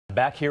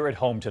Back here at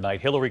home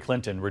tonight, Hillary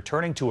Clinton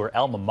returning to her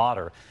alma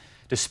mater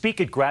to speak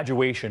at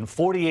graduation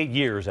 48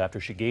 years after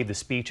she gave the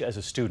speech as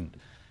a student.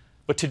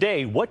 But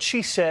today, what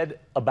she said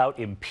about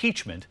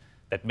impeachment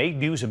that made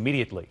news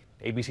immediately.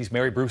 ABC's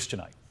Mary Bruce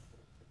tonight.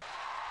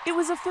 It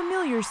was a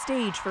familiar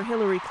stage for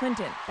Hillary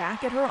Clinton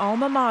back at her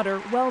alma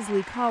mater,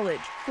 Wellesley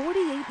College,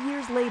 48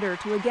 years later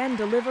to again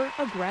deliver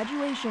a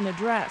graduation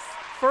address.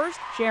 First,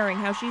 sharing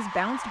how she's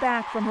bounced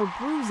back from her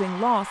bruising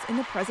loss in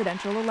the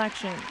presidential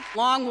election.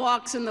 Long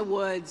walks in the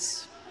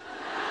woods,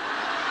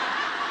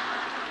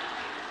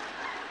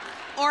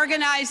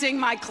 organizing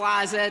my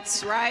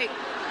closets, right?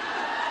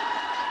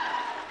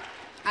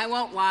 I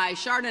won't lie,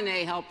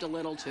 Chardonnay helped a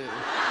little too.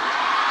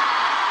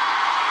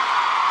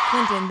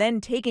 Clinton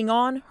then taking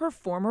on her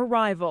former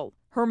rival,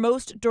 her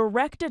most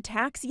direct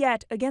attacks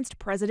yet against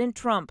President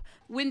Trump.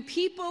 When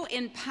people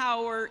in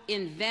power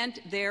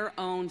invent their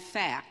own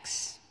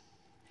facts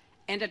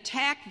and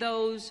attack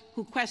those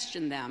who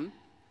question them,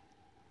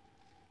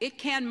 it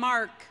can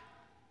mark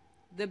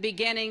the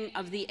beginning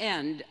of the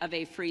end of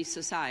a free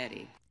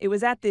society. It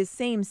was at this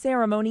same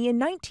ceremony in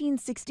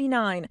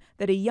 1969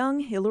 that a young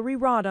Hillary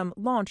Rodham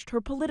launched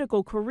her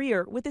political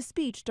career with a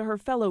speech to her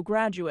fellow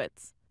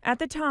graduates. At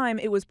the time,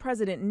 it was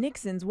President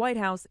Nixon's White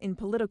House in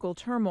political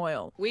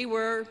turmoil. We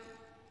were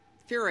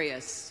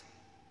furious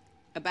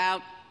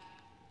about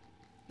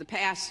the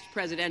past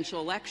presidential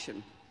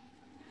election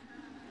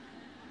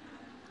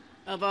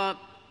of a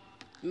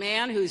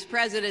man whose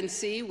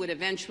presidency would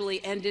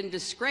eventually end in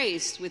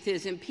disgrace with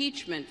his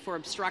impeachment for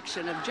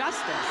obstruction of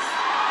justice.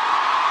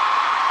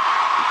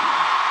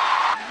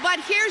 But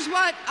here's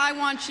what I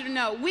want you to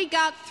know. We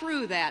got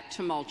through that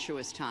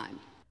tumultuous time.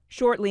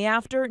 Shortly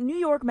after, New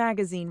York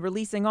Magazine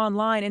releasing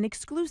online an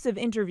exclusive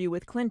interview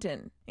with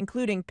Clinton,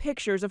 including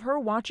pictures of her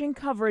watching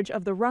coverage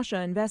of the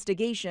Russia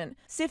investigation,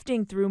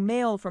 sifting through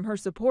mail from her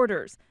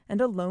supporters,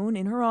 and alone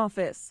in her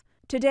office.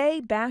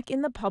 Today, back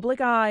in the public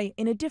eye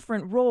in a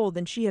different role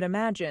than she had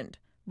imagined,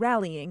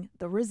 rallying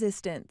the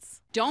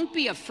resistance. Don't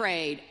be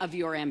afraid of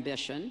your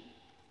ambition,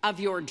 of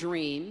your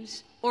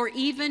dreams, or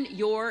even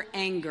your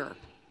anger.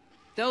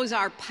 Those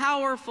are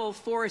powerful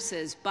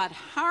forces, but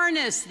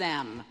harness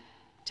them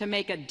to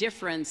make a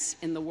difference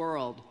in the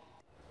world.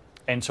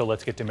 And so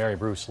let's get to Mary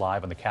Bruce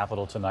live on the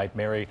Capitol tonight.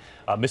 Mary,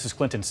 Mrs.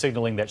 Clinton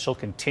signaling that she'll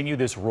continue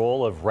this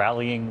role of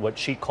rallying what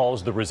she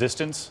calls the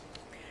resistance.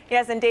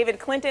 Yes, and David,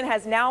 Clinton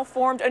has now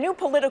formed a new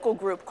political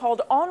group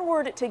called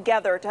Onward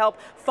Together to help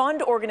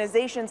fund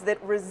organizations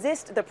that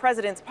resist the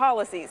president's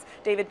policies.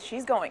 David,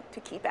 she's going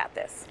to keep at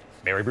this.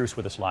 Mary Bruce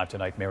with us live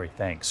tonight. Mary,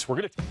 thanks. We're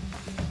going to